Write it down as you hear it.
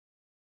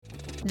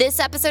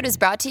This episode is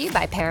brought to you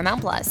by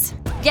Paramount Plus.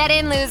 Get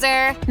in,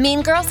 loser!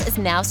 Mean Girls is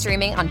now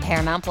streaming on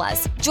Paramount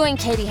Plus. Join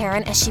Katie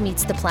Heron as she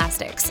meets the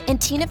plastics in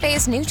Tina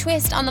Fey's new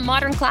twist on the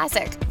modern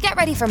classic. Get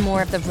ready for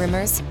more of the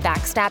rumors,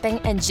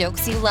 backstabbing, and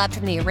jokes you loved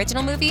from the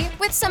original movie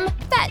with some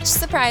fetch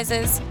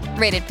surprises.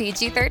 Rated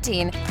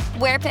PG-13.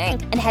 Wear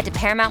pink and head to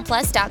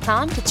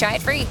ParamountPlus.com to try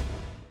it free.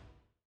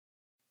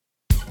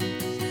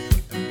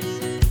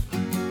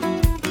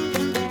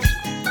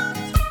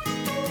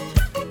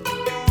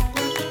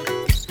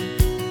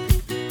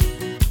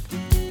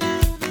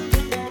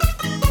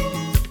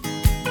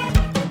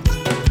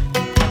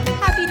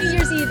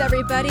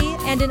 Everybody,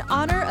 and in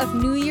honor of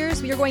New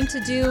Year's, we are going to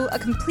do a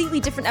completely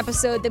different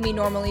episode than we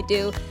normally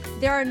do.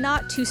 There are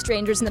not two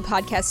strangers in the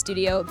podcast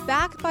studio.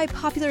 Back by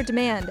popular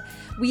demand,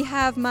 we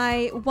have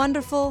my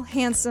wonderful,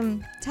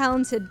 handsome,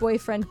 talented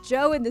boyfriend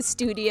Joe in the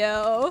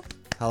studio.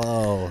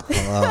 Hello.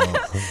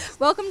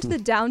 Welcome to the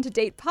Down to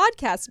Date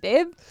podcast,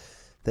 babe.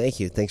 Thank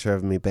you. Thanks for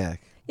having me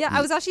back. Yeah,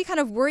 I was actually kind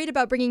of worried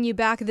about bringing you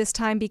back this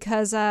time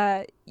because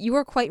you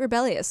were quite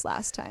rebellious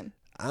last time.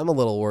 I'm a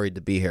little worried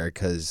to be here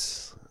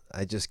because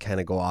I just kind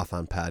of go off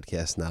on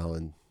podcasts now,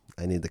 and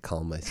I need to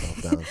calm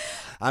myself down.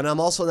 And I'm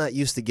also not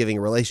used to giving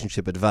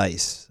relationship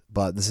advice,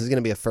 but this is going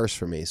to be a first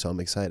for me, so I'm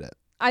excited.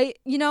 I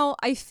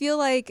feel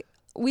like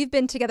we've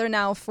been together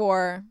now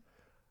for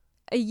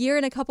a year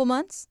and a couple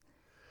months.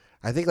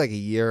 I think like a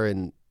year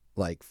and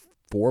like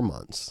 4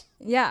 months.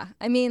 Yeah,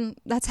 I mean,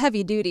 that's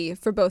heavy duty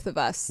for both of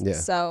us. Yeah.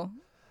 So,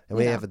 and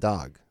we have a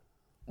dog.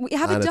 We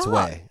have a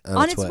dog.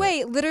 On its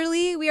way.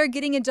 Literally, we are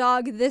getting a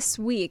dog this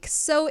week.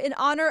 So in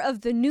honor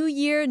of the new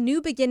year,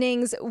 new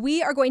beginnings,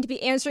 we are going to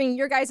be answering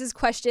your guys'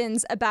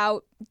 questions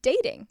about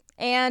dating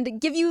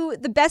and give you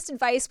the best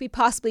advice we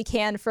possibly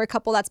can for a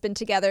couple that's been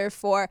together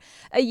for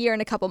a year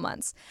and a couple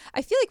months.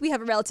 I feel like we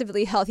have a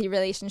relatively healthy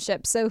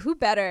relationship, so who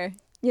better?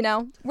 You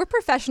know, we're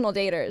professional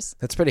daters.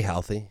 That's pretty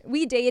healthy.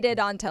 We dated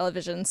on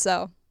television,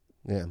 so.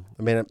 Yeah.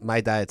 I mean, my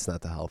diet's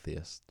not the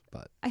healthiest.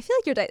 But I feel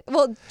like your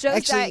diet,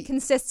 Joe's diet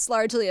consists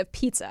largely of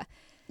pizza.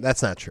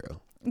 That's not true.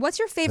 What's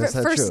your favorite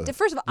First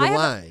of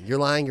all, You're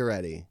lying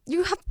already.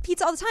 You have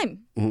pizza all the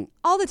time. Mm-hmm.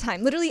 All the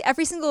time. Literally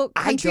every single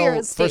country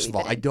or state. First of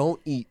all, I don't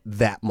eat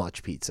that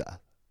much pizza.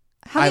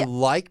 I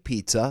like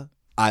pizza.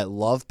 I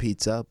love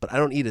pizza, but I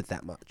don't eat it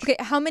that much. Okay,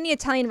 how many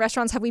Italian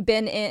restaurants have we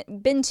been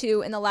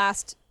to in the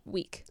last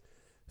week?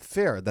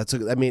 Fair.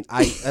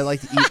 I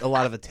like to eat a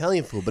lot of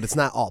Italian food, but it's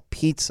not all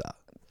pizza.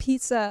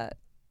 Pizza.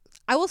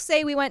 I will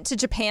say we went to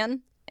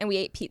Japan and we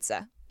ate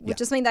pizza, which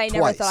is something that I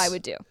never thought I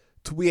would do.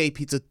 We ate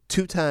pizza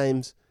 2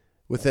 times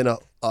within a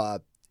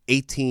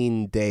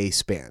 18-day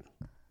span.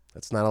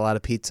 That's not a lot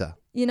of pizza.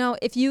 You know,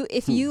 if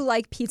you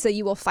like pizza,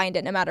 you will find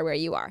it no matter where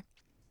you are.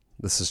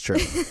 This is true.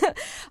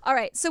 All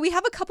right, so we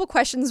have a couple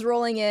questions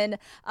rolling in,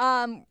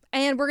 and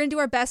we're going to do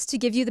our best to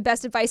give you the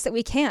best advice that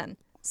we can.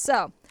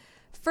 So,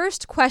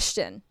 first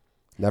question.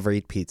 Never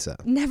eat pizza.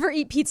 Never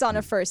eat pizza on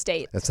a first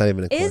date. That's not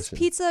even a question. Is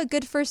pizza a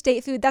good first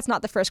date food? That's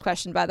not the first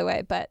question, by the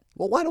way, but.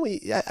 Well, why don't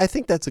we? I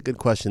think that's a good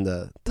question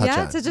to touch on.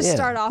 Yeah, to just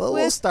start off with.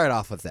 We'll start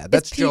off with that.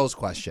 That's Joe's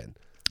question.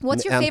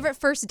 What's your favorite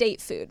first date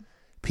food?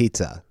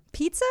 Pizza.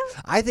 Pizza?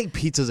 I think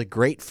pizza's a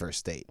great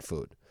first date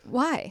food.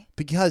 Why?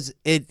 Because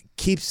it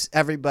keeps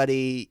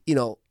everybody,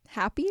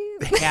 happy?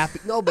 Happy.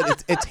 No,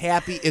 but it's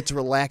happy. It's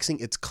relaxing.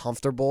 It's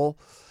comfortable.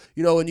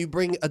 When you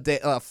bring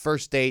a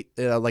first date,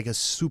 like a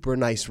super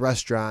nice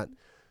restaurant,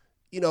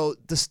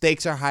 the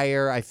stakes are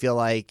higher. I feel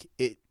like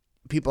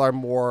people are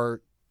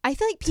more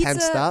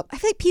tensed up. I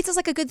feel like pizza's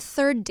like a good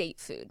third date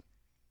food.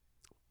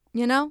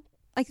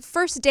 Like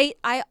first date,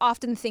 I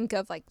often think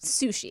of like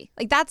sushi.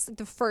 Like that's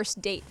the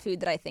first date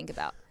food that I think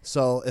about.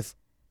 So if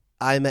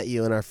I met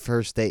you and our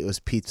first date was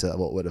pizza,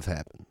 what would have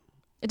happened?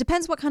 It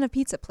depends what kind of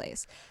pizza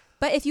place.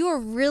 But if you were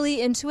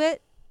really into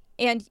it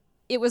and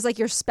it was like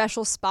your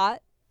special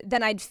spot,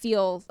 then I'd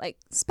feel like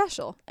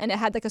special and it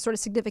had like a sort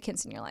of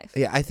significance in your life.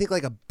 Yeah, I think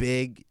like a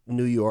big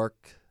New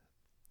York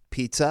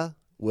pizza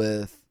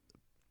with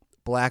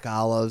black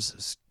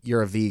olives.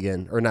 You're a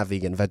vegan, or not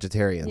vegan,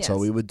 vegetarian. Yes. So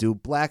we would do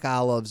black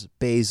olives,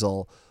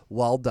 basil,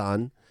 well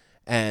done,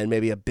 and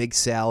maybe a big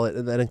salad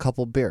and then a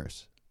couple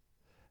beers.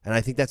 And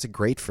I think that's a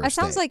great first date.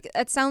 Sounds like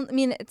a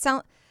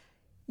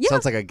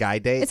guy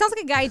date? It sounds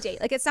like a guy date.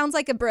 Like it sounds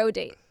like a bro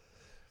date.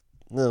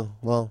 No,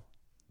 well,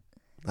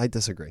 I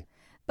disagree.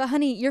 But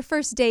honey, your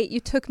first date you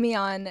took me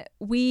on,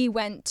 we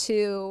went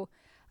to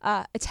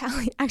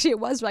Italian. Actually, it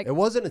wasn't Italian. It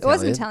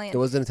wasn't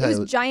Italian. It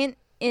was Giant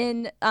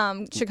in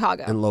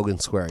Chicago. In Logan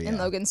Square, yeah. In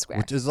Logan Square.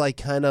 Which is like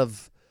kind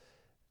of,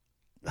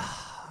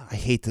 I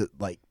hate to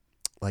like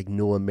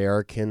New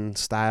American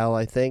style,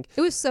 I think.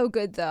 It was so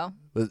good though.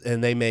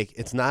 And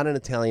it's not an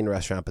Italian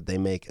restaurant, but they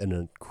make an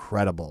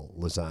incredible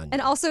lasagna.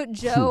 And also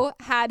Joe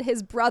had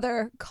his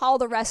brother call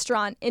the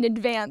restaurant in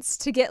advance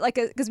to get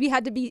because we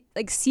had to be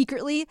like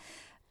secretly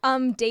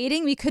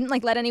dating. We couldn't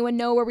like let anyone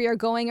know where we were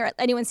going or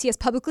anyone see us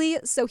publicly.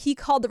 So he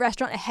called the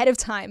restaurant ahead of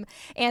time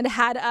and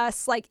had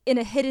us like in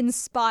a hidden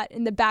spot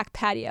in the back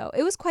patio.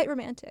 It was quite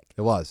romantic.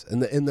 It was.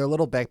 And their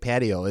little back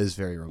patio is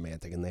very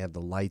romantic. And they have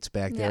the lights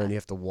back there, Yeah. and you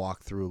have to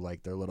walk through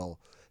like their little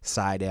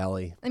side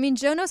alley. I mean,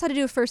 Joe knows how to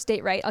do a first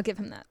date right. I'll give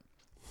him that.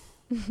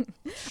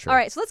 Sure. All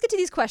right, so let's get to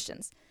these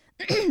questions.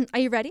 Are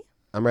you ready?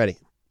 I'm ready.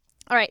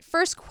 All right,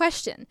 first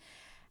question.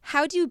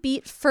 How do you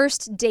beat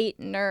first date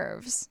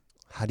nerves?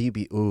 How do you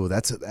be? Ooh,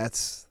 that's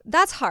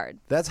hard.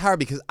 That's hard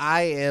because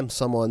I am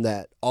someone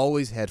that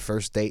always had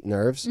first date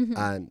nerves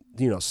on,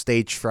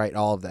 stage fright,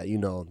 all of that. You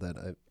know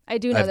that I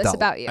do know this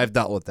about you. I've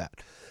dealt with that.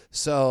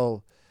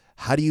 So,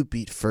 how do you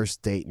beat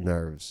first date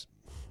nerves?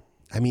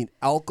 I mean,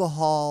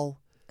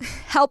 alcohol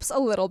Helps a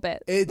little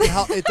bit. It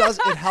does.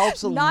 It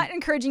helps a lot. Not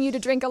encouraging you to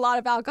drink a lot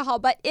of alcohol,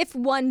 but if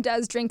one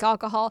does drink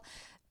alcohol,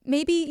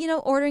 maybe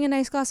ordering a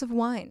nice glass of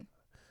wine.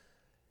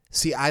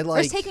 See, I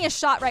like... Or taking a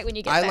shot right when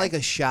you get there. I like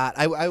a shot.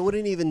 I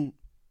wouldn't even...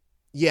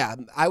 Yeah,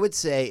 I would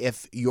say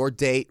if your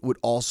date would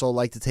also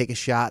like to take a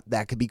shot,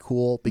 that could be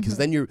cool because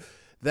then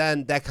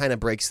that kind of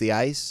breaks the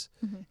ice.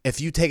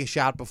 If you take a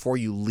shot before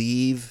you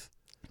leave...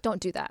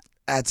 Don't do that.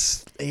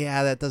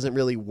 That doesn't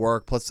really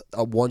work. Plus,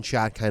 one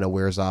shot kind of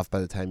wears off by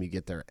the time you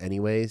get there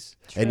anyways.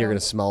 True. And you're going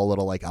to smell a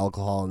little like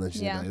alcohol. And then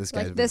this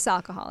guy's... like this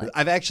alcoholic.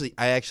 I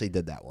actually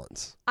did that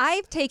once.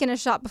 I've taken a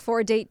shot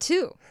before a date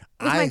too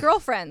with my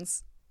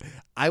girlfriends.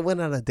 I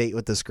went on a date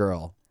with this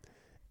girl,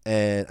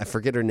 and I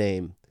forget her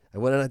name. I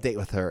went on a date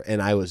with her,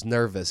 and I was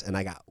nervous, and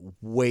I got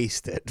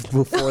wasted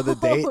before the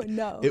date. Oh,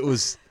 no. It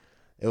was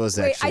Wait,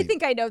 actually... I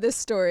think I know this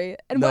story.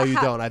 And no, you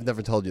don't. I've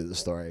never told you this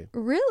story.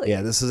 Really?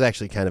 Yeah, this is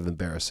actually kind of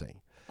embarrassing.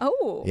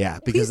 Oh. Yeah,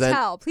 because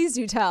Please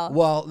do tell.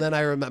 Well, then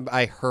I remember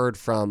I heard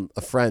from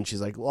a friend.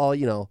 She's like, well,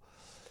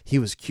 he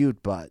was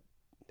cute, but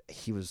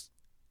he was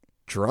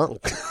drunk.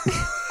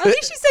 I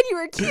think she said you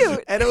were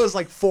cute. And it was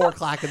like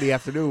 4:00 in the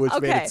afternoon, which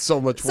made it so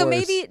much worse. So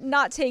maybe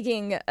not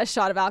taking a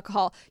shot of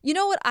alcohol. You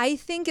know what I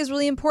think is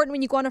really important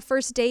when you go on a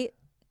first date?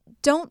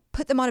 Don't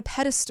put them on a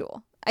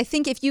pedestal. I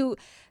think if you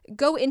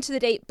go into the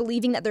date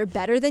believing that they're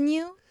better than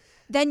you,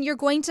 then you're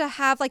going to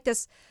have like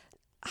this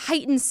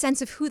heightened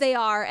sense of who they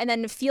are and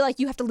then feel like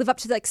you have to live up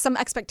to like some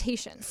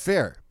expectation.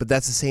 Fair. But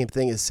that's the same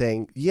thing as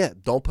saying,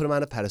 don't put them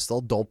on a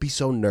pedestal. Don't be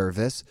so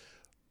nervous.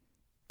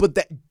 But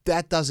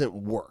that doesn't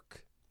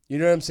work. You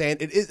know what I'm saying?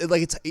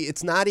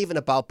 It's not even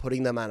about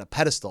putting them on a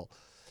pedestal.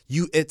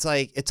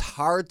 It's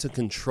hard to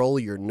control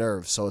your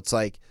nerves. So it's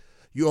like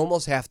you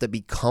almost have to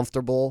be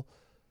comfortable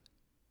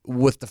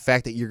with the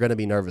fact that you're going to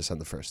be nervous on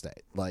the first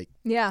date. Like,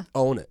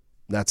 own it.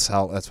 That's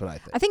what I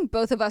think. I think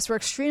both of us were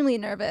extremely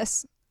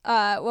nervous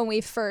when we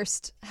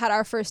first had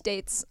our first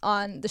dates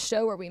on the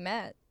show where we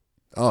met.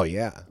 Oh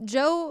yeah.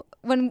 Joe,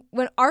 when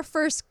our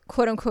first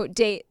quote unquote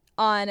date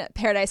on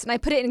Paradise, and I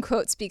put it in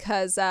quotes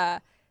because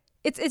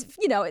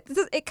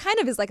it kind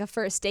of is like a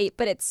first date,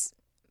 but it's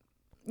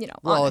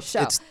on a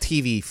show. It's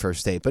TV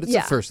first date, but it's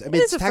a first. I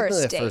mean, it's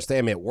technically a first date.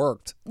 I mean, it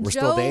worked. We're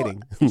still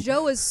dating.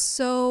 Joe was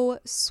so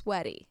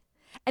sweaty,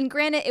 and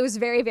granted, it was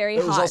very, very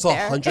hot. It was also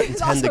there.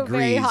 110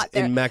 degrees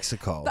in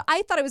Mexico. But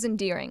I thought it was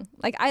endearing.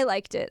 Like I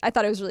liked it. I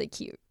thought it was really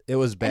cute. It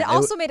was bad. And it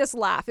also made us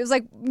laugh. It was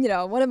like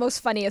one of the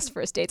most funniest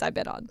first dates I've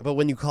been on. But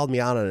when you called me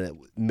out on it, it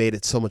made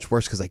it so much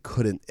worse because I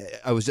couldn't.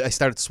 I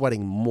started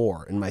sweating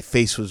more, and my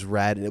face was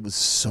red, and it was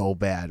so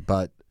bad.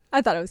 But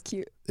I thought it was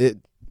cute. It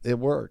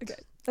worked.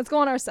 Okay, let's go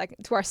on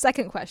to our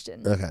second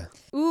question. Okay.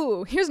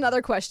 Ooh, here's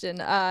another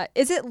question.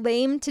 Is it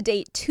lame to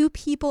date two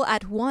people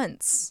at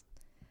once?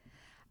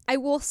 I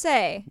will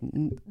say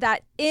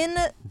that in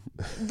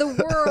the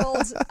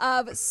world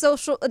of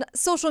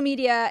social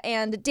media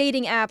and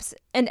dating apps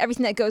and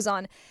everything that goes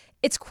on,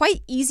 it's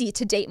quite easy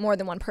to date more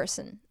than one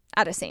person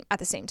at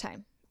the same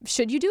time.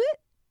 Should you do it?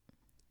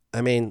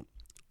 I mean,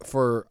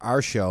 for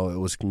our show, it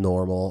was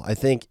normal. I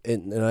think,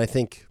 and I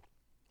think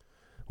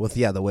with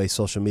the way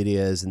social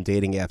media is and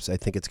dating apps, I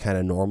think it's kind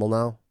of normal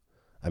now.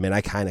 I mean,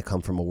 I kind of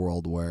come from a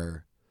world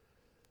where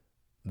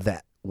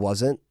that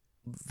wasn't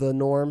the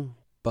norm,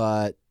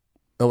 but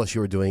unless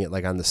you were doing it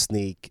like on the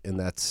sneak, and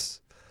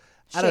that's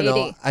shady. I don't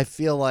know. I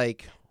feel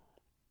like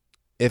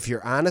if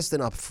you're honest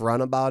and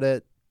upfront about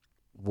it,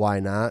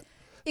 why not?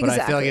 But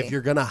I feel like if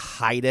you're gonna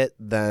hide it,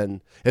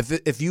 then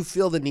if you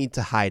feel the need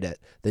to hide it,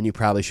 then you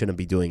probably shouldn't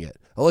be doing it.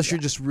 Unless you're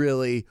just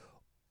really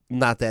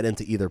not that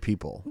into either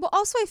people. Well,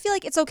 also I feel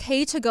like it's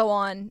okay to go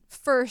on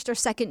first or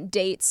second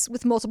dates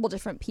with multiple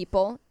different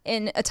people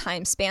in a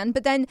time span,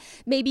 but then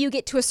maybe you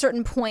get to a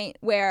certain point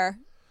where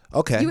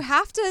you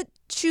have to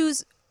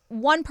choose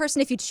one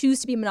person if you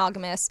choose to be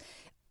monogamous,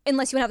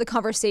 unless you want to have the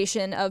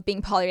conversation of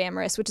being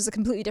polyamorous, which is a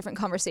completely different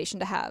conversation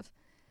to have.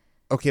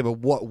 Okay, but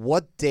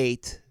what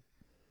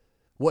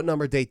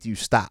number date do you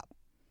stop?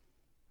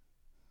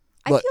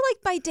 I feel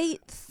like by date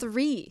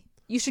 3,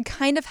 you should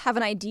kind of have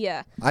an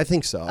idea. I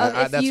think so.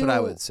 That's what I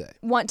would say.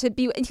 Want to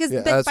be because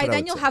by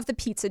then you'll have the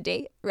pizza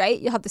date,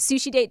 right? You'll have the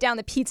sushi date down,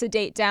 the pizza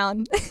date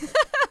down.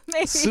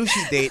 Maybe.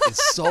 Sushi date is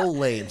so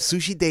lame.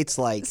 Sushi date is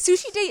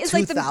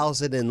like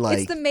 2000 and like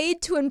it's the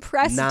made to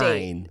impress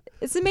date.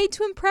 It's a made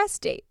to impress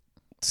date.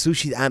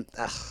 Sushi.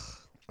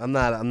 I'm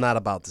not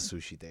about the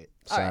sushi date.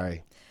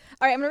 Sorry.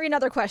 All right, I'm gonna read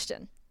another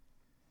question.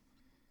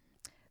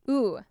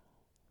 Ooh.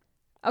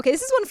 Okay,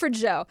 this is one for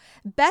Joe.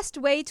 Best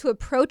way to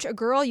approach a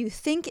girl you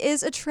think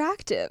is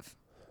attractive.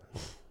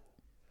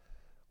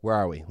 Where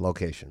are we?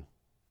 Location.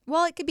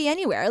 Well, it could be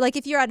anywhere. Like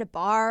if you're at a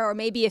bar, or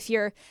maybe if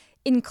you're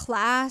in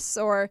class,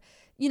 or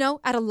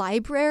at a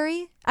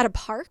library, at a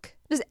park.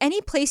 Just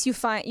any place you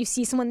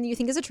see someone that you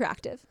think is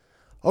attractive.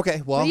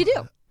 Okay, well, what do you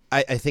do?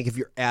 I think if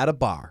you're at a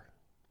bar,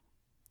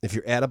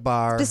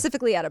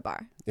 Specifically at a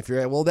bar.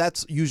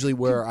 That's usually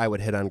where I would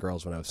hit on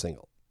girls when I was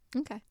single.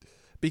 Okay.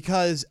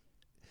 Because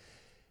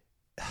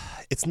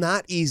it's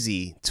not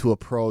easy to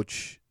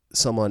approach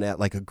someone at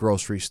like a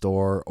grocery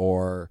store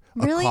or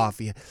a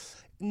coffee.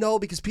 No,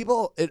 because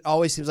it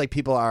always seems like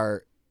people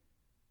are,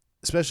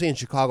 especially in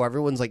Chicago,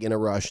 everyone's like in a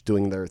rush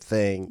doing their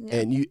thing. Yeah.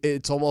 And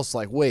it's almost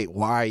like, wait,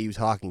 why are you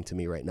talking to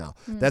me right now?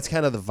 That's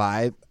kind of the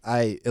vibe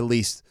I at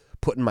least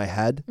put in my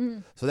head.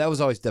 So that was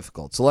always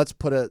difficult. So let's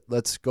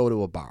go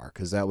to a bar,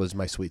 because that was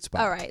my sweet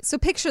spot. All right. So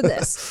picture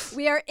this.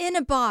 We are in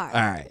a bar.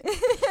 All right.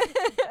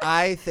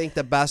 I think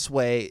the best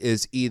way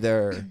is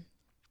either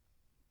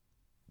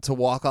to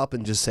walk up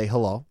and just say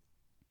hello.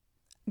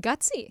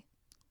 Gutsy.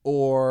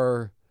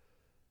 Or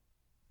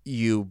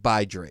you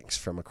buy drinks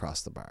from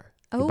across the bar.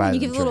 Oh, you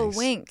give a little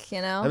wink,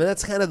 I mean,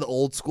 that's kind of the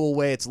old school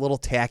way. It's a little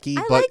tacky.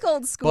 I like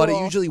old school. But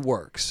it usually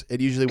works.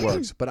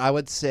 But I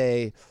would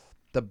say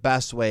the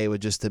best way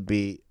would just to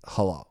be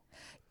hello.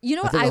 You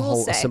know what I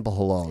will say? Simple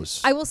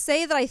hellos. I will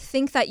say that I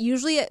think that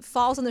usually it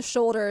falls on the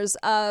shoulders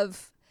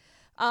of,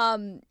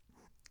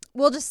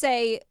 we'll just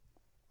say,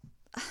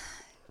 it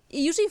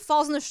usually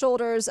falls on the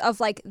shoulders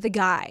of like the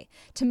guy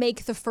to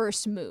make the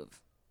first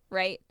move,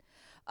 right?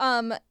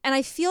 And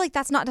I feel like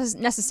that's not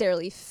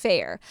necessarily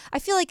fair. I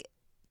feel like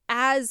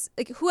as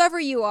like whoever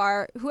you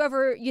are,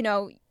 whoever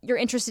you're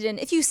interested in,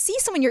 if you see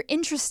someone you're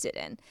interested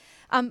in,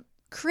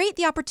 create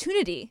the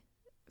opportunity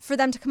for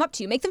them to come up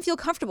to you, make them feel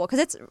comfortable.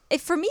 Because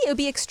for me, it would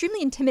be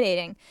extremely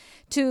intimidating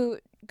to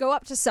go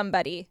up to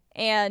somebody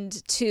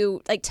and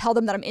to like tell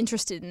them that I'm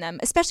interested in them,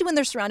 especially when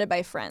they're surrounded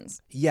by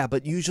friends. Yeah,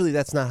 but usually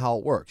that's not how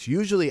it works.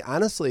 Usually,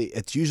 honestly,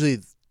 it's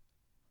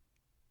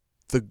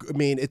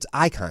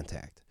eye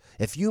contact.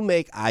 If you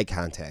make eye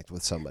contact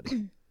with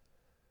somebody,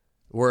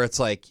 where it's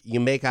like you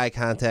make eye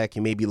contact,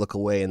 you maybe look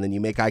away, and then you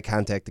make eye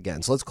contact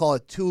again. So let's call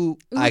it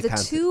eye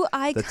contact. Two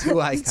eye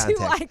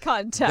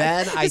contact.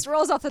 Then just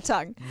rolls off the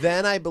tongue.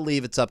 Then I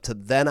believe it's up to.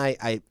 Then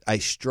I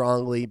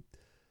strongly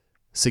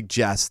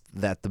suggest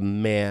that the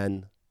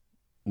man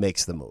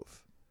makes the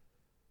move.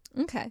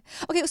 Okay.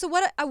 So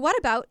what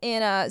about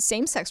in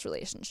same-sex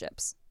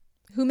relationships?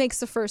 Who makes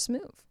the first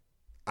move?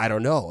 I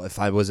don't know. If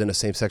I was in a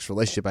same-sex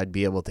relationship, I'd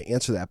be able to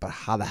answer that. But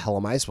how the hell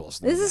am I supposed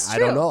to know? This is that?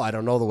 true. I don't know. I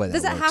don't know the way that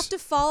works. Does it have to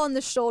fall on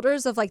the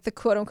shoulders of like the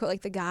quote-unquote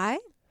like the guy?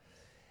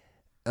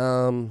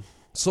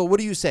 So what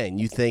are you saying?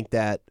 You think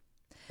that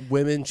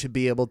women should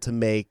be able to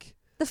make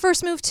the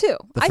first move too?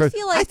 I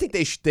think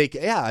they should.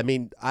 Yeah. I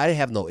mean, I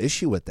have no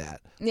issue with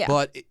that. Yeah.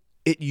 But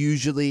it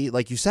usually,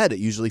 like you said, it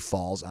usually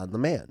falls on the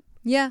man.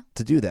 Yeah.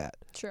 To do that.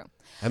 True.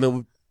 I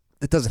mean,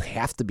 it doesn't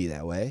have to be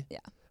that way. Yeah.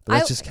 But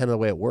that's just kind of the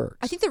way it works.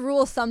 I think the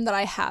rule of thumb that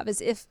I have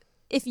is if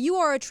you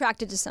are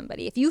attracted to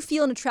somebody, if you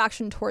feel an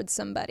attraction towards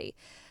somebody,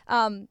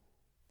 I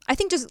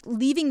think just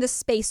leaving the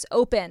space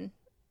open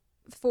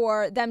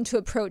for them to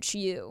approach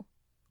you,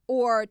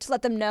 or to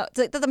let them know,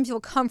 to let them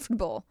feel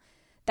comfortable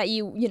that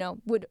you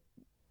would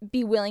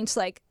be willing to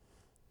like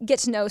get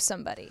to know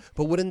somebody.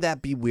 But wouldn't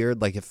that be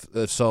weird? Like if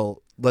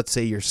so, let's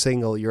say you're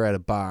single, you're at a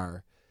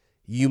bar,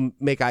 you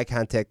make eye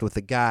contact with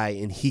a guy,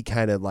 and he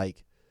kind of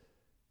like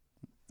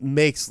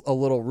makes a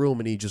little room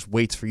and he just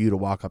waits for you to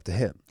walk up to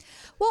him.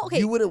 Well, okay.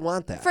 You wouldn't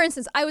want that. For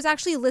instance, I was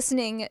actually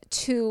listening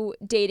to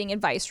dating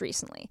advice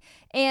recently,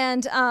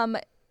 and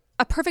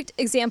a perfect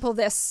example of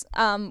this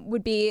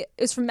it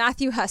was from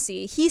Matthew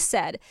Hussey. He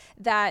said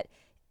that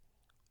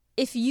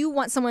if you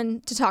want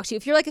someone to talk to you,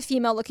 if you're like a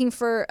female looking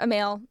for a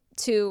male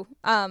to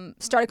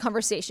start a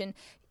conversation,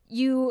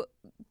 you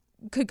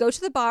could go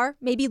to the bar,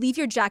 maybe leave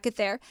your jacket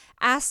there,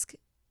 ask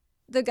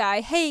the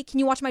guy, hey, can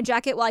you watch my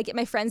jacket while I get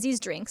my friends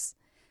these drinks?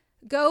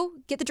 Go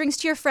get the drinks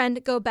to your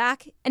friend, go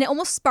back, and it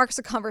almost sparks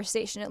a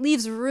conversation. It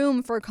leaves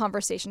room for a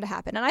conversation to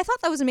happen. And I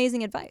thought that was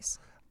amazing advice.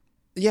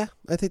 Yeah,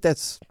 I think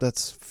that's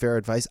fair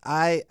advice.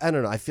 I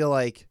don't know. I feel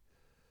like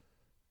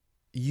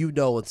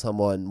when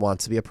someone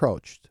wants to be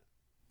approached.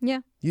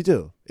 Yeah. You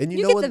do. And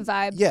you get the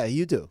vibe. Yeah,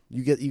 you do.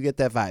 You get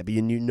that vibe,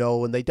 and you know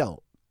when they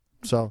don't.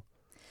 So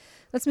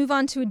let's move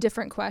on to a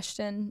different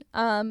question.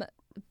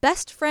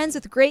 Best friends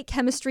with great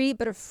chemistry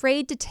but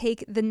afraid to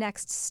take the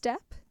next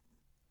step?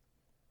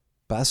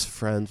 Best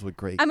friends with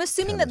great I'm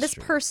assuming chemistry. that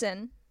this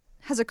person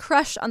has a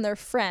crush on their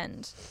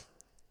friend.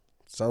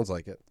 Sounds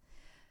like it.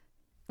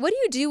 What do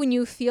you do when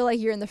you feel like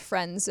you're in the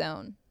friend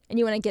zone and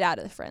you want to get out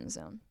of the friend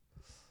zone?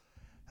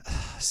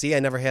 See, I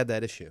never had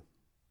that issue.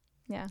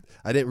 Yeah.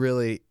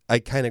 I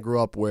kind of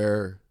grew up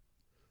where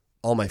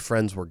all my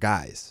friends were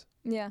guys.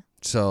 Yeah.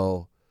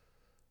 So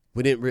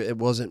We didn't. It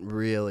wasn't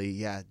really.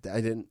 Yeah, I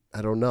didn't.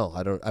 I don't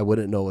know. I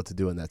wouldn't know what to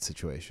do in that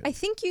situation. I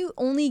think you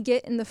only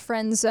get in the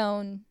friend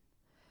zone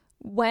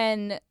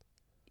when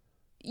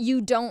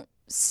you don't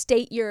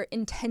state your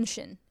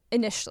intention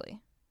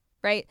initially,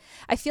 right?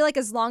 I feel like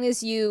as long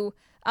as you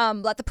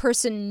let the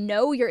person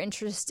know you're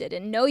interested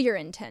and know your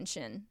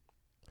intention.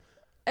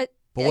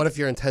 But what if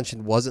your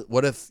intention wasn't?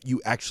 What if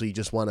you actually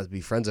just wanted to be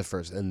friends at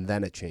first and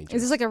then it changes?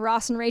 Is this like a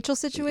Ross and Rachel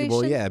situation?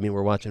 Well, yeah. I mean,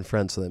 we're watching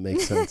Friends, so that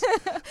makes sense.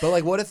 But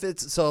like, what if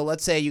it's so?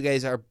 Let's say you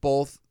guys are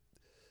both,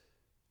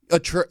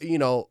 let's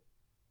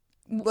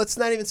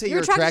not even say you're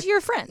attracted to your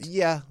friend.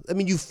 Yeah, I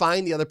mean, you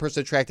find the other person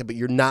attractive, but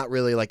you're not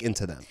really like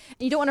into them. And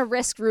you don't want to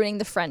risk ruining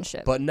the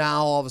friendship. But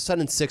now, all of a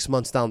sudden, 6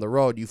 months down the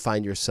road, you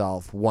find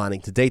yourself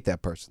wanting to date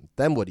that person.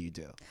 Then what do you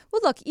do?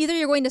 Well, look, either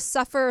you're going to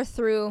suffer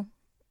through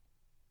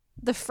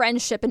the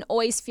friendship and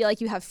always feel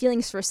like you have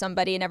feelings for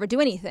somebody and never do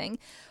anything,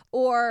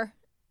 or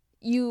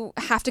you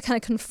have to kind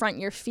of confront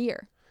your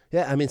fear.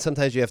 Yeah, I mean,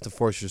 sometimes you have to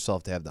force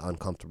yourself to have the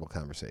uncomfortable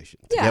conversation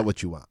to get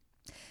what you want.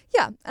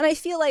 Yeah, and I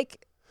feel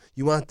like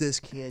you want this,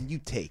 can you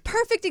take?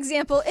 Perfect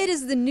example. It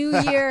is the new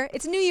year.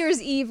 It's New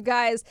Year's Eve,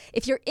 guys.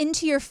 If you're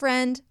into your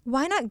friend,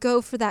 why not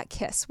go for that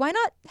kiss? Why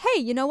not, hey,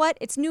 you know what?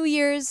 It's New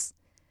Year's.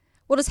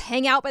 We'll just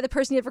hang out by the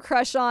person you have a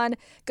crush on,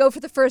 go for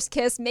the first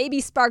kiss, maybe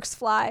sparks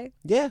fly.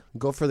 Yeah,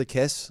 go for the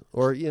kiss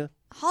or,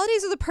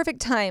 Holidays are the perfect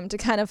time to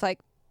kind of like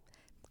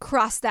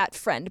cross that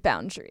friend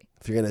boundary.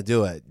 If you're going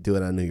to do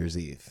it on New Year's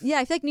Eve. Yeah,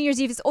 I feel like New Year's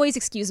Eve is always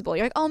excusable.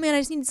 You're like, oh man, I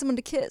just needed someone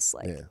to kiss.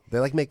 Yeah, they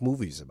like make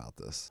movies about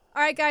this.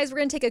 All right, guys, we're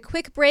going to take a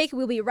quick break.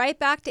 We'll be right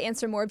back to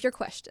answer more of your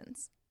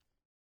questions.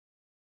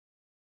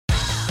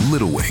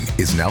 Little Wing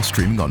is now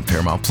streaming on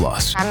Paramount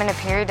Plus. I'm in a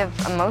period of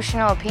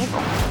emotional upheaval.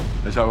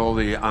 Is that all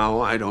the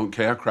I don't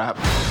care crap?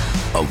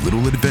 A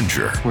little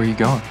adventure. Where are you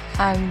going?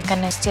 I'm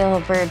gonna steal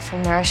a bird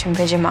from the Russian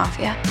pigeon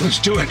mafia. Let's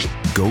do it.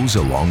 Goes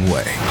a long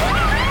way.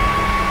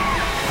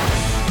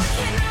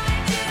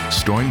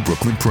 Starring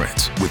Brooklyn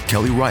Prince with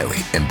Kelly Riley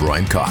and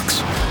Brian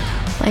Cox.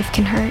 Life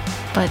can hurt,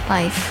 but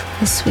life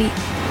is sweet.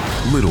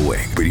 Little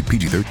Wing, rated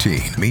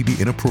PG-13, may be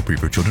inappropriate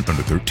for children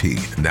under 13.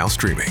 Now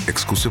streaming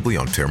exclusively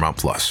on Paramount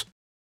Plus.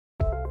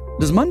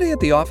 Does Monday at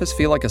the office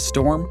feel like a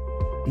storm?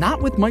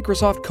 Not with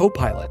Microsoft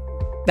Copilot.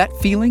 That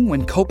feeling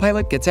when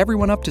Copilot gets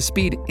everyone up to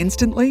speed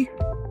instantly?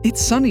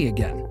 It's sunny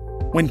again.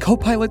 When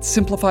Copilot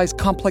simplifies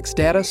complex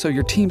data so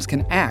your teams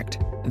can act,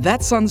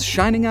 that sun's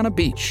shining on a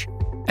beach.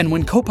 And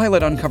when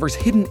Copilot uncovers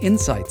hidden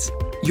insights,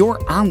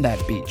 you're on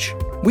that beach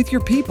with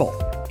your people,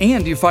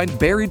 and you find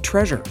buried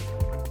treasure.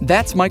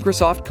 That's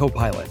Microsoft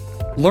Copilot.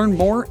 Learn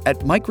more at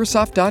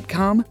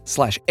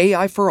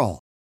Microsoft.com/AI for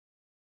all.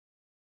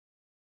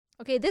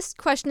 Okay, this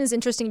question is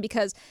interesting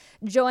because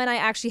Joe and I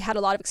actually had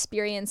a lot of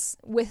experience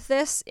with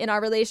this in our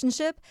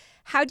relationship.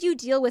 How do you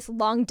deal with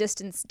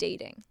long-distance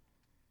dating?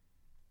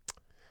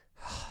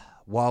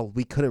 Well,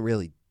 we couldn't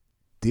really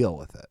deal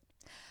with it.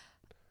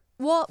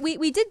 Well,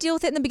 we did deal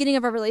with it in the beginning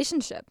of our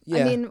relationship.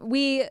 Yeah. I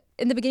mean,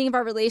 in the beginning of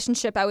our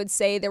relationship, I would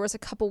say there was a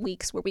couple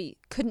weeks where we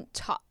couldn't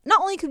talk.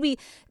 Not only could we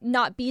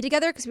not be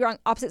together because we were on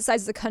opposite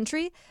sides of the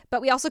country, but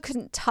we also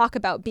couldn't talk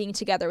about being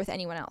together with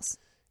anyone else.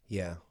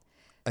 Yeah.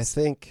 I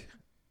think...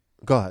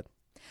 Go ahead.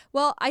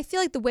 Well, I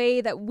feel like the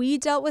way that we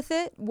dealt with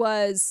it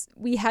was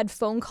we had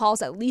phone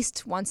calls at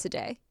least once a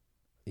day.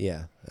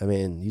 Yeah. I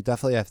mean, you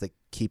definitely have to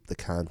keep the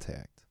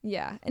contact.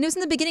 Yeah. And it was in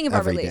the beginning of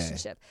Every our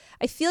relationship.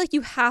 I feel like you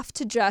have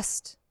to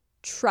just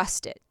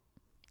trust it.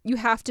 You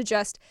have to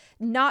just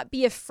not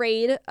be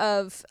afraid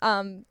of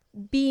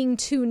being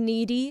too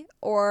needy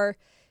or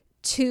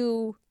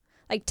too,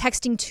 like,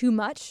 texting too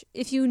much.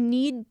 If you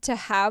need to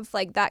have,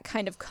 like, that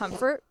kind of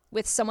comfort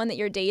with someone that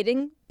you're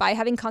dating by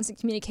having constant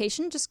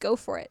communication, just go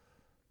for it.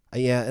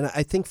 Yeah, and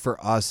I think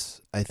for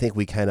us, I think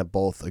we kind of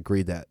both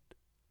agreed that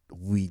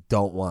we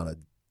don't want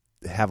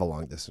to have a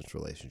long distance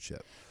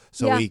relationship.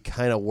 So we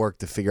kind of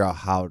worked to figure out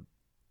how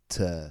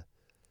to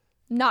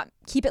not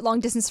keep it long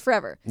distance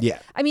forever. Yeah.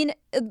 I mean,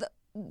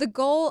 the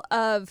goal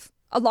of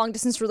a long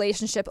distance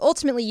relationship,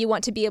 ultimately you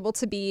want to be able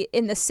to be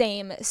in the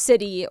same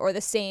city or the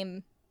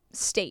same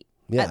state,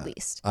 at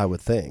least. I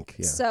would think.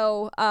 Yeah.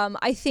 So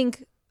I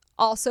think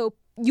also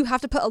you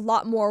have to put a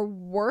lot more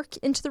work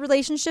into the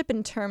relationship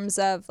in terms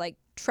of like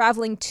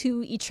traveling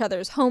to each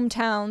other's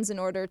hometowns in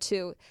order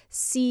to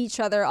see each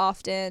other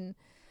often.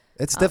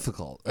 It's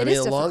difficult. I mean,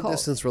 a long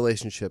distance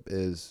relationship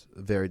is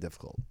very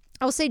difficult.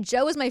 I will say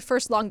Joe is my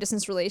first long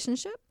distance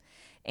relationship,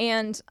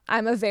 and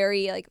I'm a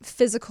very like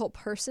physical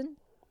person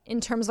in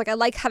terms like I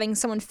like having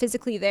someone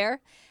physically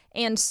there,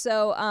 and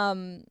so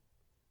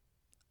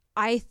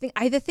I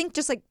think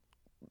just like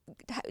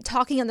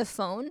talking on the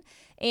phone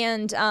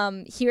and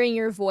hearing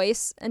your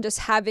voice and just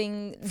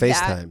having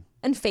FaceTime.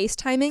 And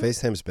FaceTiming.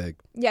 FaceTime's big.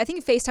 Yeah, I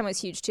think FaceTime was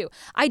huge too.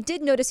 I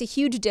did notice a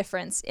huge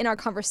difference in our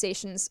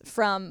conversations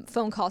from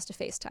phone calls to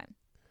FaceTime.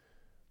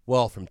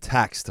 Well, from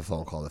text to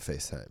phone call to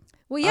FaceTime.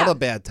 Well, yeah. I'm a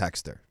bad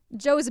texter.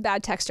 Joe is a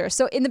bad texter.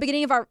 So in the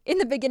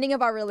beginning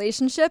of our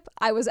relationship,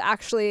 I was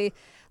actually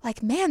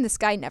like, man, this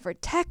guy never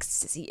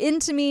texts. Is he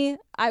into me?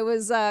 I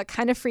was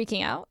kind of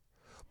freaking out.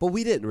 But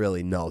we didn't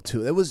really know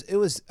too. It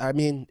was. I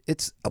mean,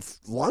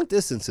 long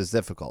distance is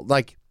difficult.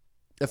 Like,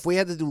 if we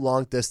had to do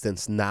long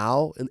distance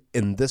now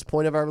in this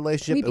point of our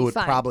relationship, it would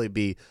probably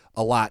be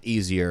a lot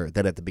easier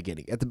than at the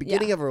beginning. At the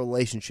beginning of a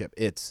relationship,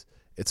 it's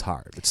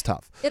hard. It's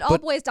tough. It all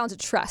boils down to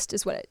trust,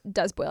 is what it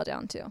does boil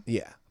down to.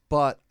 Yeah,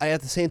 but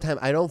at the same time,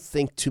 I don't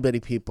think too many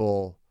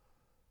people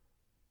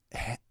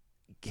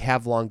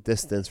have long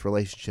distance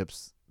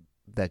relationships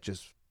that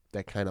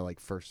kind of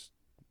like first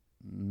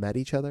met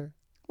each other.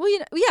 Well,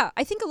 yeah,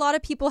 I think a lot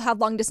of people have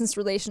long distance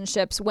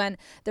relationships when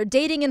they're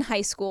dating in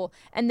high school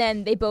and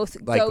then they both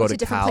go to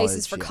different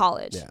places for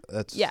college. Yeah,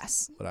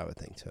 that's what I would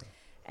think too.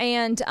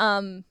 And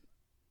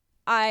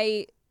when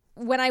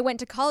I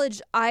went to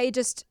college, I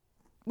just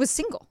was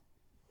single.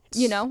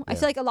 I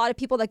feel like a lot of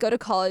people that go to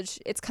college,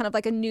 it's kind of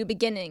like a new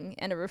beginning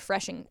and a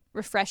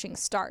refreshing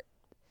start.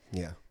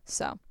 Yeah.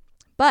 So,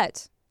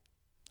 but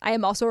I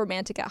am also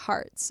romantic at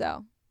heart,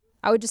 so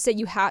I would just say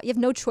you have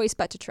no choice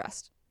but to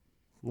trust.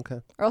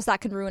 Okay. Or else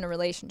that can ruin a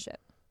relationship.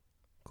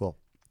 Cool.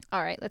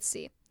 All right, let's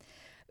see.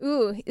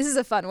 Ooh, this is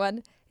a fun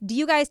one. Do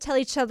you guys tell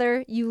each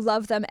other you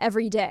love them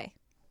every day?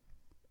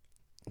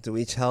 Do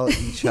we tell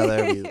each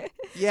other?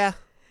 Yeah.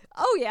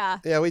 Oh, yeah.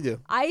 Yeah, we do.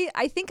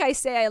 I think I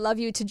say I love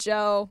you to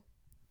Joe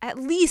at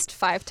least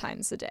 5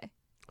 times a day.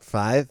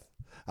 5?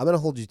 I'm going to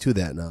hold you to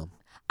that now.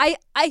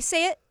 I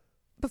say it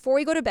before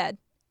we go to bed.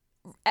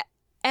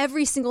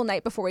 Every single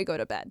night before we go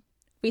to bed,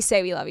 we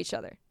say we love each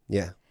other.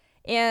 Yeah.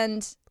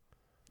 And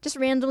just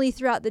randomly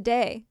throughout the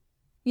day,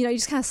 you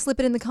just kind of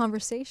slip it in the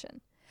conversation.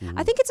 Mm-hmm.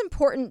 I think it's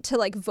important to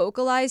like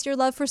vocalize your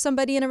love for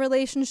somebody in a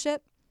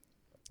relationship,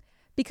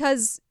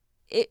 because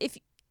if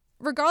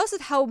regardless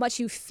of how much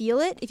you feel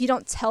it, if you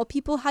don't tell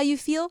people how you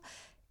feel,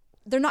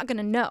 they're not going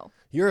to know.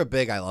 You're a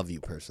big I love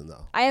you person,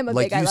 though. I am a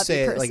big I love you person. Like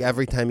you say it, like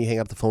every time you hang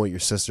up the phone with your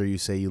sister, you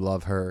say you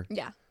love her.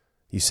 Yeah.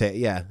 You say,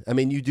 yeah. I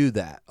mean, you do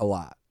that a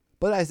lot.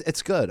 But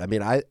it's good. I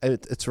mean,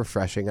 it's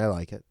refreshing. I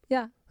like it.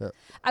 Yeah.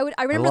 I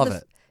remember love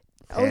it.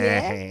 Oh,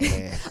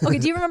 yeah? Okay,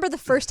 do you remember the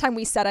first time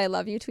we said I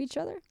love you to each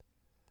other?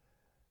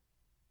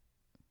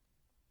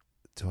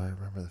 Do I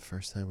remember the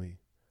first time we...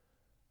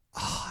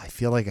 Oh, I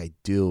feel like I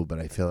do, but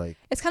I feel like...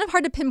 It's kind of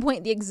hard to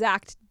pinpoint the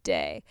exact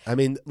day. I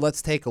mean,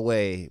 let's take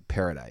away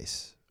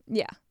Paradise.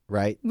 Yeah.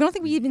 Right? We don't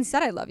think we even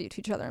said I love you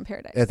to each other in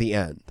Paradise. At the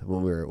end,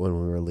 when we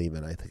were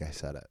leaving, I think I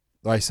said it.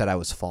 Or I said I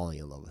was falling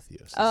in love with you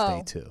since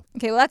day 2.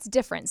 Okay, well, that's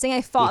different.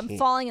 Saying I'm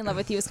falling in love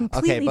with you is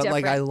completely different. Okay, but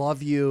like I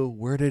love you,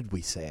 where did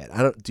we say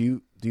it? Do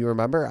you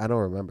remember? I don't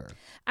remember.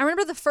 I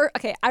remember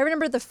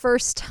the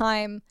first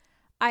time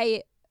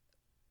I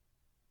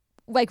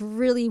like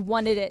really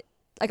wanted it,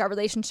 like our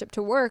relationship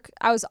to work.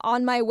 I was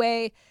on my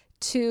way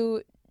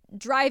to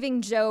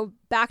driving Joe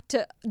back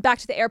to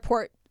the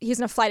airport. He was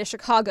going to fly to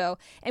Chicago,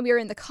 and we were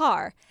in the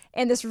car,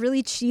 and this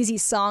really cheesy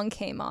song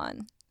came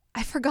on.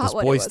 I forgot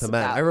what it was Boyz II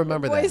Men. about. I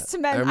remember that. Boyz II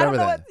Men. I remember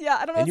that.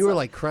 I don't know. And you were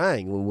like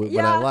crying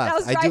when I left. I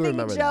was I do driving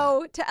remember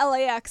Joe to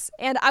LAX,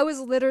 and I was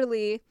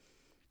literally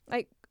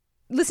like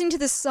listening to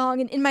this song,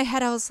 and in my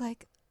head I was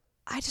like,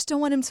 I just don't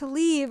want him to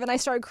leave, and I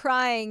started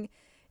crying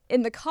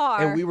in the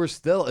car. And we were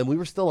still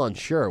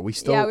unsure. We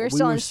were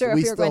still unsure if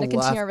we were going to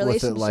continue our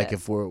relationship. Like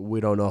if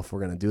we don't know if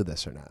we're going to do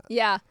this or not.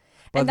 Yeah,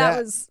 but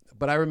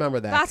But I remember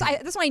that.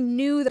 That's when I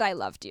knew that I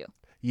loved you.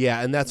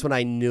 Yeah, and that's when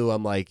I knew.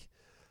 I'm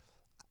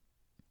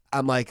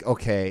like,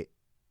 okay,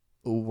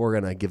 we're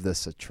gonna give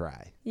this a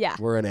try. Yeah,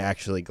 we're gonna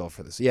actually go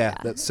for this. Yeah.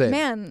 That's it.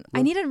 Man,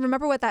 I need to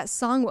remember what that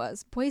song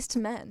was. Boyz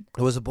II Men.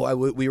 It was a boy.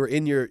 We were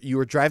you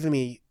were driving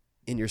me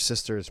in your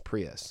sister's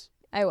Prius.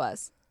 I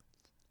was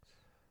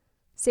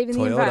saving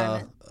Toyota, the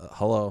environment.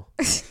 Hello.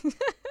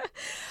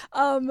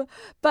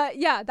 But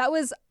yeah, that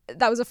was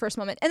the first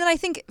moment. And then I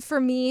think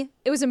for me,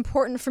 it was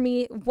important for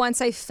me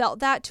once I felt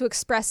that to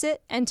express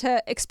it and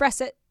to express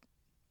it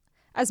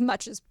as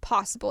much as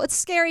possible. It's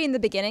scary in the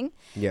beginning,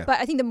 but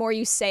I think the more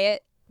you say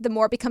it, the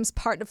more it becomes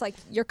part of like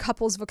your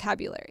couple's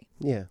vocabulary.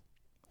 Yeah.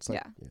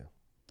 Yeah.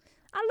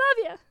 I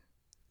love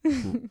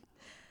you.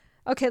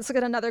 Okay, let's look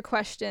at another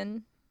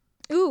question.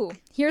 Ooh,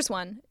 here's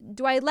one.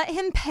 Do I let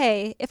him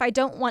pay if I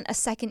don't want a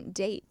second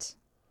date?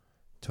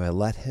 Do I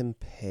let him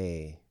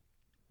pay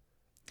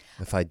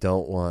if I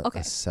don't want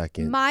a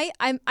second I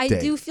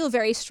date? do feel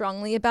very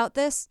strongly about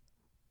this.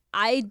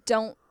 I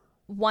don't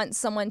want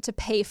someone to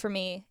pay for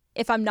me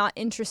if I'm not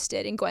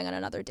interested in going on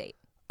another date.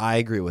 I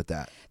agree with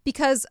that.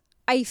 Because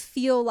I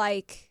feel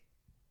like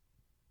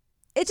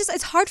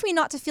it's hard for me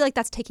not to feel like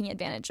that's taking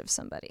advantage of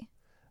somebody.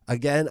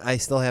 Again, I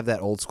still have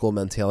that old school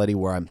mentality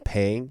where I'm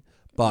paying,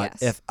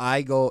 but if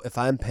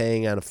I'm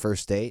paying on a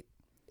first date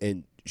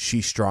and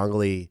she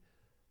strongly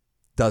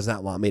does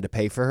not want me to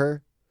pay for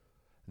her,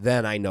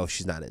 then I know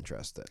she's not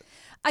interested.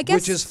 I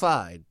guess, which is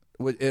fine.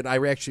 And I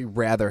actually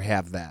rather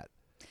have that.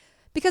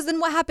 Because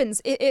then what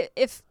happens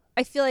if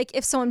I feel like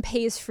if someone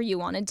pays for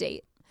you on a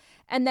date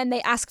and then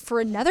they ask for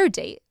another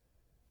date,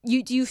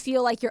 do you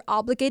feel like you're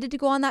obligated to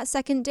go on that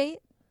second date?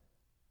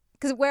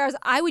 Because whereas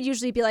I would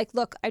usually be like,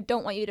 look, I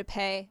don't want you to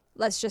pay.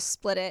 Let's just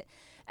split it.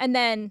 And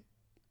then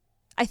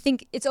I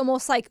think it's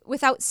almost like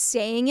without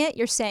saying it,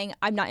 you're saying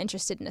I'm not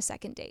interested in a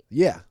second date.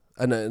 Yeah.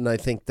 and I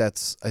think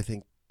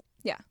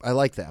Yeah. I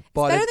like that.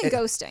 But Better than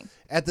ghosting.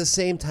 At the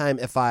same time,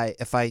 if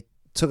I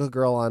took a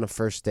girl on a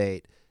first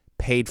date,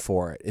 paid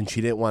for it, and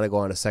she didn't want to go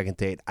on a second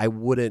date, I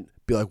wouldn't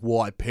be like,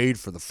 well, I paid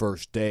for the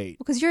first date.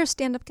 Because you're a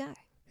stand-up guy.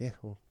 Yeah.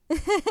 Well,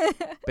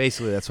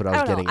 basically, that's what I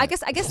was getting at.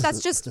 I guess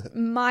that's just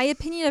my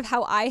opinion of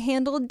how I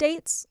handled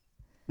dates.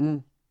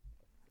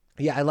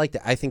 Yeah, I like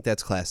that. I think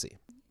that's classy.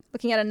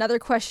 Looking at another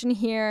question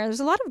here. There's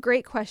a lot of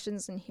great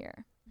questions in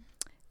here.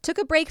 Took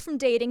a break from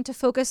dating to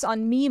focus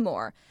on me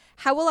more.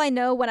 How will I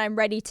know when I'm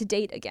ready to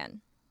date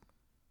again?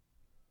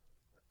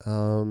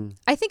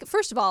 I think,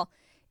 first of all,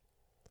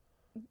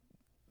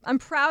 I'm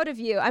proud of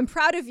you. I'm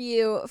proud of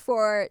you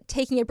for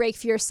taking a break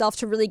for yourself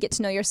to really get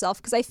to know yourself,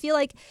 because I feel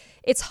like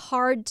it's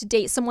hard to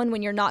date someone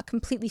when you're not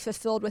completely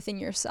fulfilled within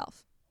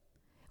yourself.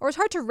 Or it's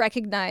hard to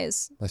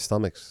recognize. My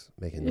stomach's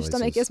making noises. Your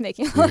stomach is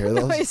making a You lot hear of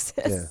those? noises.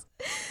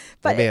 Yeah.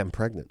 But Maybe I'm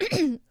pregnant.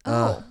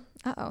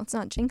 let's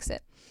not jinx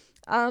it.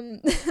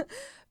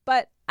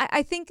 But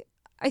I think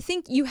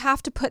you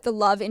have to put the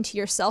love into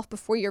yourself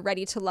before you're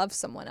ready to love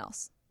someone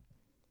else.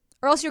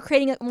 Or else you're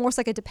creating almost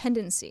like a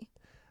dependency.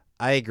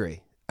 I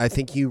agree. I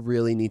think you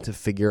really need to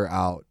figure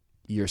out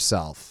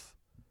yourself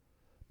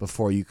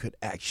before you could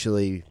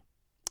actually.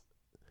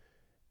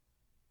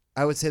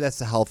 I would say that's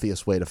the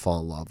healthiest way to fall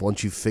in love.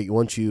 Once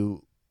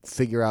you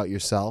figure out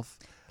yourself,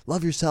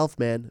 love yourself,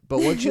 man. But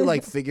once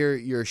you figure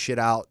your shit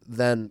out,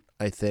 then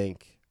I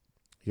think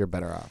you're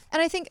better off.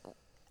 And I think,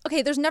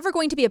 okay, there's never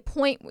going to be a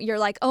point where you're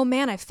like, oh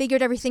man, I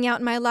figured everything out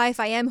in my life.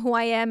 I am who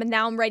I am, and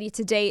now I'm ready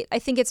to date. I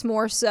think it's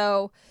more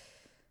so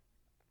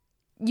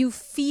you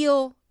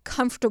feel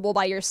comfortable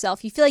by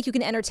yourself. You feel like you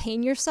can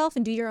entertain yourself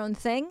and do your own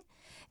thing,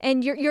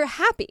 and you're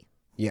happy.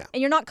 Yeah.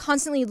 And you're not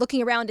constantly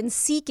looking around and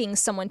seeking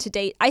someone to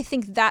date. I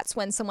think that's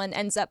when someone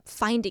ends up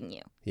finding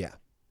you. Yeah.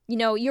 You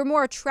know, you're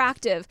more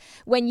attractive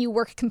when you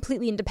work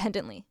completely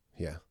independently.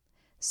 Yeah.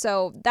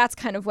 So that's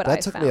kind of what I found.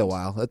 That took me a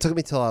while. It took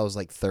me till I was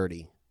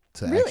 30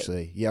 to Really?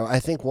 actually. Yeah, I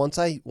think once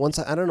I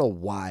don't know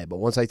why, but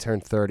once I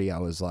turned 30, I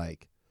was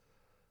like,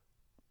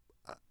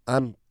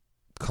 I'm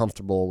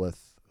comfortable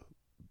with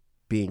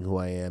being who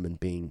I am and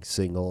being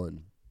single,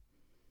 and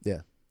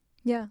yeah.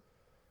 Yeah.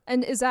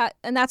 And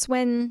that's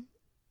when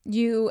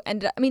you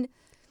ended up,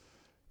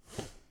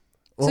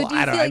 Well, so do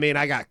you I don't.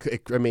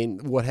 feel I mean,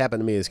 what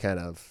happened to me is kind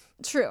of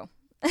true.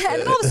 And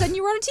then all of a sudden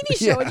you were on a TV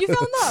show and you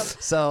found love.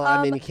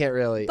 So you can't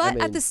really.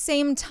 But at the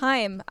same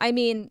time,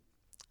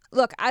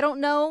 look, I don't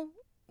know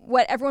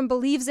what everyone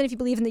believes in, if you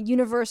believe in the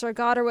universe or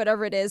God or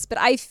whatever it is, but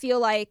I feel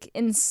like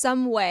in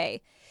some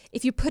way,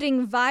 if you're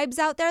putting vibes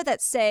out there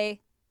that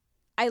say,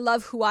 I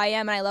love who I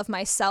am and I love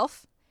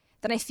myself,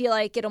 then I feel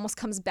like it almost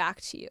comes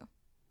back to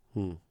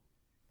you.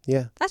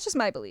 Yeah. That's just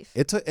my belief.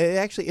 It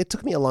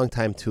took me a long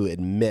time to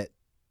admit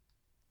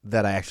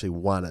that I actually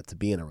wanted to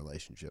be in a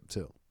relationship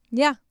too.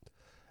 Yeah.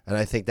 And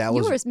I think that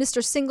was... You were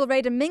Mr. Single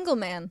Ready to Mingle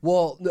man.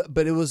 Well,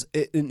 but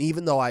and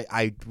even though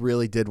I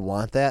really did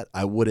want that,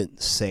 I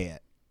wouldn't say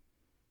it.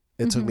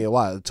 It took me a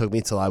while. It took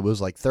me till I was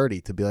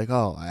 30 to be like,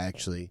 oh, I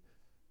actually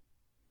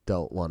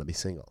don't want to be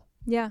single.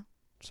 Yeah.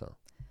 So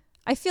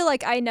I feel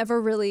like I never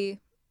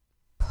really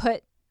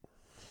put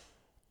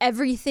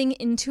everything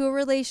into a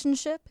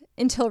relationship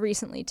until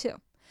recently too.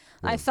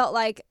 I felt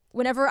like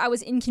whenever I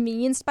was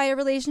inconvenienced by a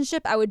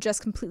relationship, I would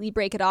just completely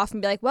break it off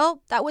and be like,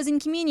 well, that was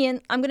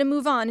inconvenient. I'm going to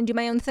move on and do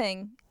my own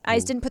thing. I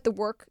just didn't put the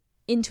work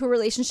into a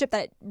relationship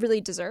that it really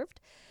deserved.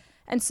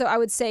 And so I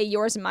would say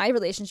yours and my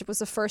relationship was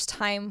the first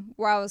time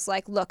where I was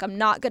like, look, I'm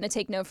not going to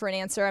take no for an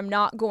answer. I'm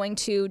not going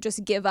to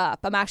just give up.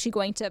 I'm actually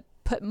going to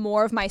put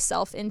more of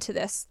myself into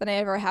this than I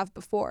ever have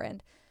before.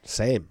 And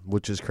same,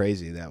 which is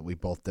crazy that we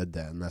both did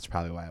that, and that's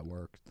probably why it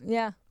worked.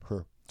 Yeah.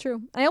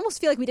 True. I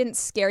almost feel like we didn't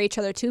scare each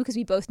other too, because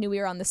we both knew we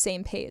were on the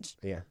same page.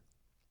 Yeah.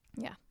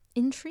 Yeah.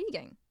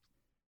 Intriguing.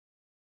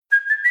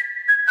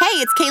 Hey,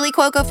 it's Kaylee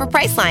Cuoco for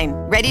Priceline.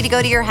 Ready to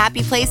go to your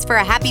happy place for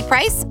a happy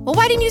price? Well,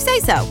 why didn't you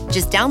say so?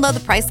 Just download the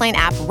Priceline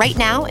app right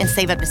now and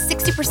save up to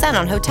 60%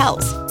 on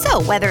hotels.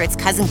 So whether it's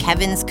Cousin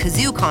Kevin's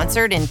Kazoo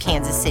Concert in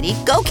Kansas City,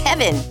 go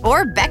Kevin,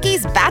 or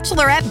Becky's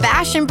Bachelorette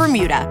Bash in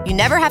Bermuda, you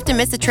never have to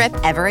miss a trip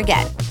ever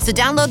again. So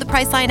download the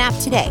Priceline app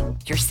today.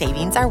 Your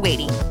savings are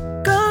waiting.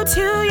 Go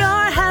to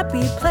your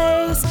happy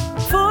place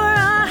for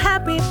a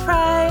happy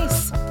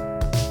price.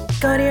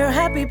 Go to your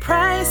happy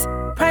price,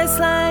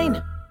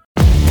 Priceline.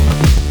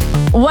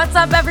 What's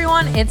up,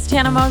 everyone? It's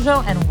Tana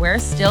Mojo, and we're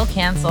still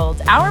canceled.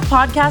 Our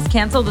podcast,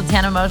 Canceled with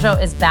Tana Mojo,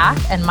 is back,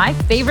 and my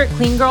favorite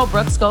clean girl,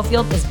 Brooke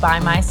Schofield, is by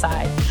my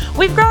side.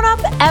 We've grown up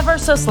ever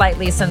so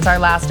slightly since our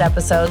last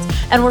episodes,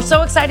 and we're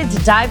so excited to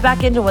dive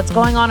back into what's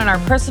going on in our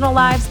personal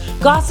lives,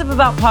 gossip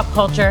about pop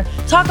culture,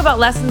 talk about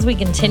lessons we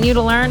continue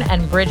to learn,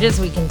 and bridges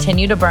we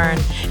continue to burn.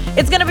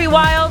 It's going to be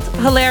wild,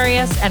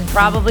 hilarious, and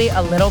probably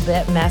a little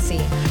bit messy.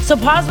 So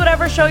pause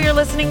whatever show you're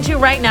listening to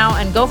right now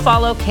and go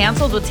follow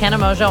Canceled with Tana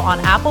Mojo on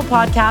Apple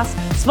Podcasts,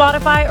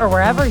 Spotify, or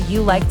wherever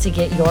you like to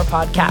get your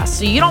podcasts,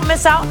 so you don't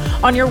miss out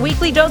on your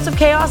weekly dose of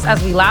chaos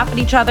as we laugh at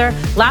each other,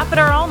 laugh at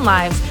our own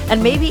lives,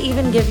 and maybe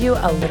even give you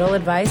a little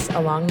advice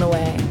along the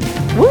way.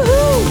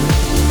 Woohoo!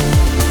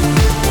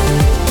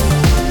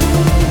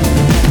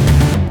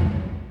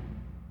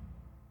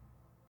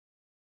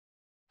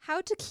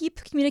 how to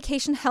keep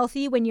communication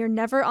healthy when you're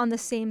never on the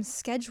same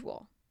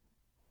schedule.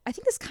 I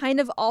think this kind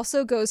of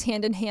also goes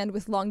hand in hand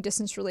with long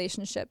distance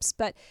relationships.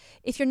 But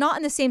if you're not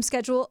on the same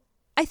schedule,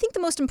 I think the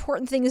most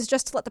important thing is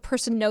just to let the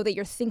person know that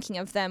you're thinking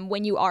of them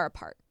when you are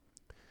apart.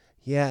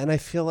 Yeah, and I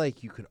feel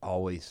like you could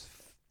always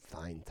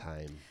find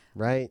time,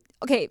 right?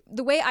 Okay,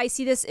 the way I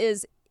see this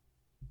is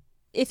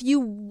if you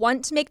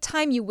want to make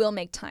time, you will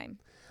make time.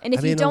 And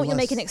if you don't, you'll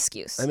make an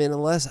excuse. I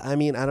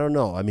don't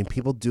know. I mean,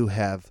 people do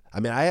have,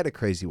 I had a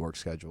crazy work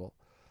schedule.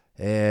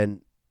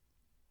 And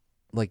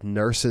like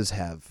nurses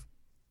have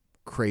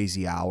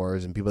crazy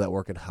hours and people that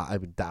work in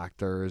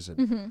doctors.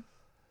 And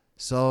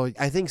so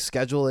I think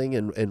scheduling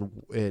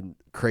and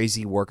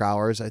crazy work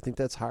hours, I think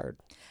that's hard.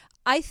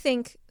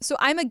 So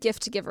I'm a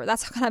gift giver.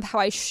 That's kind of how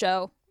I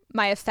show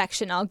my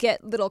affection. I'll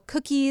get little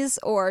cookies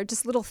or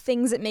just little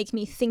things that make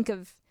me think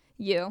of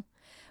you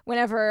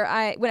whenever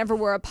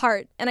we're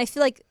apart. And I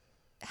feel like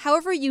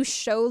however you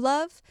show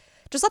love,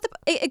 just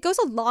it goes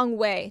a long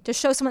way to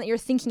show someone that you're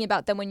thinking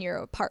about them when you're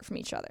apart from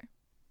each other.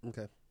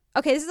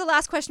 Okay, this is the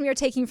last question we are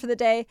taking for the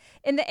day.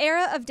 In the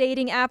era of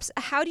dating apps,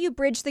 how do you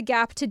bridge the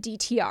gap to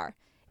DTR?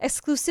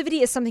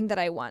 Exclusivity is something that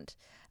I want.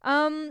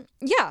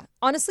 Yeah,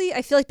 honestly,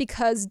 I feel like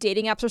because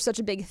dating apps are such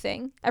a big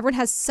thing, everyone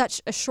has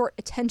such a short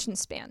attention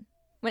span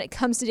when it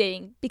comes to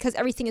dating because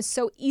everything is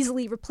so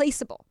easily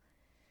replaceable.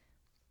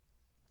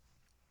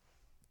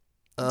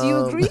 Do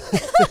you agree?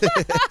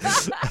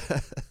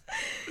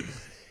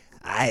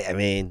 I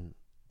mean...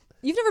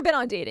 You've never been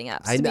on dating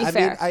apps, to be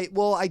fair. I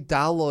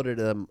downloaded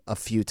them a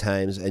few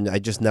times, and I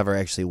just never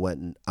actually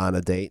went on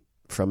a date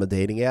from a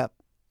dating app.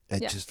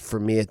 For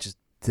me, it just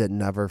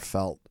didn't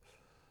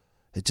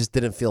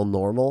feel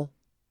normal.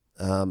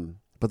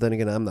 But then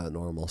again, I'm not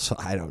normal, so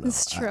I don't know.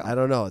 It's true. I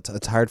don't know.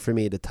 It's hard for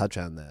me to touch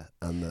on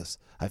this.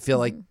 I feel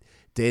like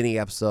dating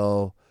apps,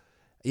 though,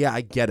 yeah,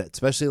 I get it.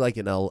 Especially like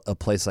in a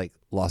place like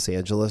Los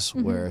Angeles,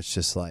 where it's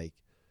just like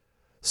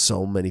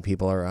so many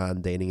people are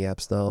on dating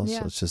apps now. Yeah.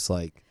 So it's just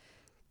like...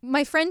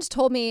 My friend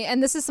told me,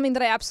 and this is something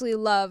that I absolutely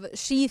love,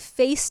 she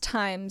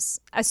FaceTimes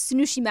as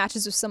soon as she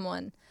matches with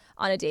someone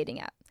on a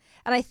dating app.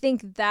 And I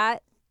think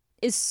that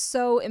is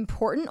so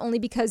important only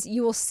because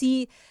you will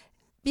see,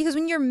 because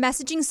when you're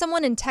messaging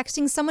someone and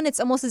texting someone, it's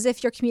almost as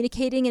if you're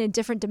communicating in a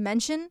different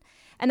dimension.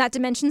 And that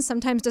dimension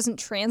sometimes doesn't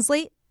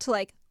translate to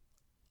like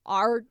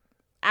our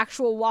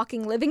actual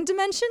walking, living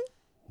dimension.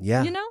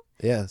 Yeah. You know?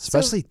 Yeah.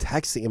 Especially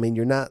texting. I mean,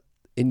 you're not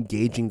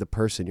engaging the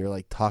person. You're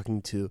like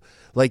talking to,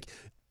 like,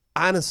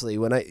 honestly,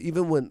 when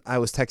I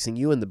was texting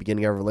you in the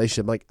beginning of our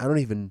relationship, like, I don't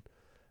even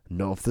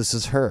know if this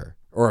is her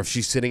or if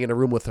she's sitting in a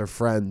room with her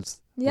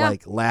friends,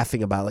 like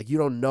laughing about it. Like, you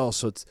don't know.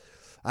 So it's,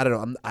 I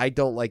don't know. I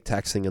don't like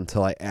texting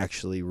until I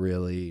actually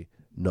really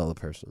know the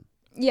person.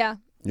 Yeah.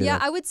 You know?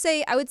 I would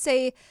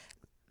say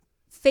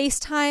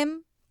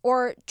FaceTime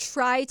or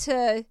try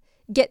to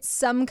get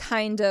some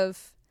kind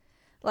of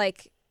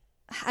like,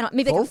 I don't know,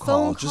 maybe like a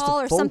phone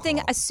call or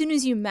something as soon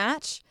as you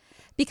match.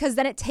 Because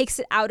then it takes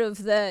it out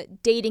of the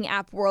dating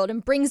app world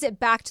and brings it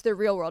back to the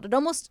real world. It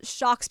almost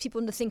shocks people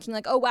into thinking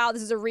like, oh, wow,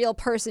 this is a real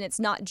person. It's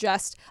not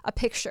just a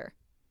picture.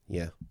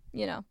 Yeah.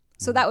 You know?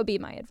 So that would be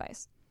my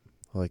advice.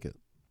 I like it.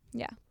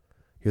 Yeah.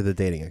 You're the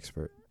dating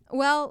expert.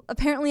 Well,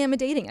 apparently I'm a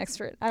dating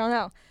expert. I don't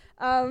know.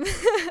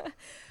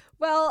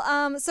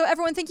 So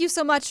everyone, thank you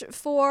so much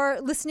for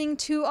listening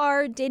to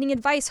our dating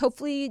advice.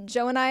 Hopefully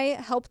Joe and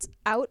I helped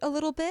out a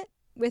little bit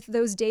with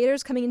those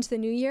daters coming into the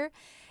new year.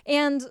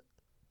 And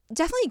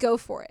definitely go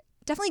for it.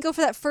 Definitely go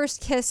for that first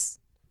kiss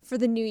for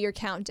the New Year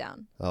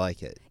countdown. I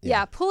like it.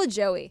 Yeah, pull a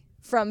Joey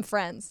from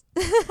Friends.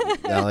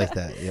 I like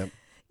that. Yep.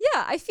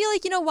 Yeah, I feel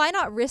like, why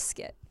not risk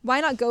it?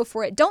 Why not go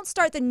for it? Don't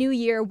start the new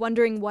year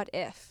wondering what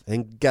if.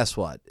 And guess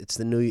what? It's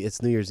New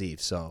Year's Eve,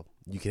 so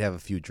you can have a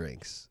few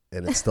drinks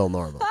and it's still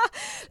normal.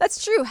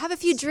 That's true. Have a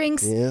few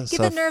drinks. Yeah,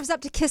 get the nerves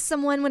up to kiss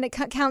someone when it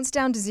counts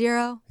down to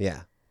 0.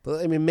 Yeah.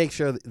 But I mean, make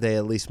sure they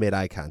at least made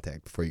eye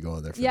contact before you go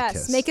in there for the kiss.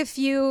 Yes, make a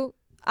few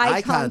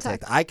eye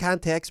contact. Eye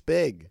contact's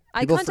big.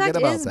 Eye People contact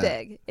forget about is that.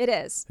 big. It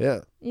is.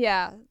 Yeah.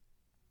 Yeah.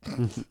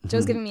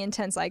 Joe's giving me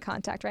intense eye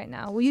contact right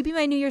now. Will you be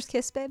my New Year's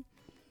kiss, babe?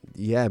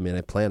 Yeah, I mean,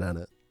 I plan on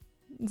it.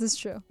 This is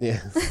true.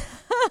 Yeah.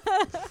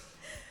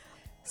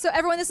 So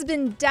everyone, this has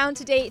been Down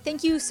to Date.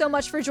 Thank you so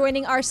much for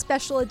joining our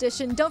special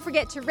edition. Don't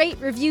forget to rate,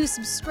 review,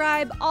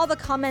 subscribe, all the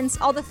comments,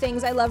 all the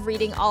things. I love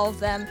reading all of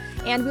them.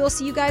 And we will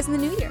see you guys in the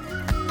new year.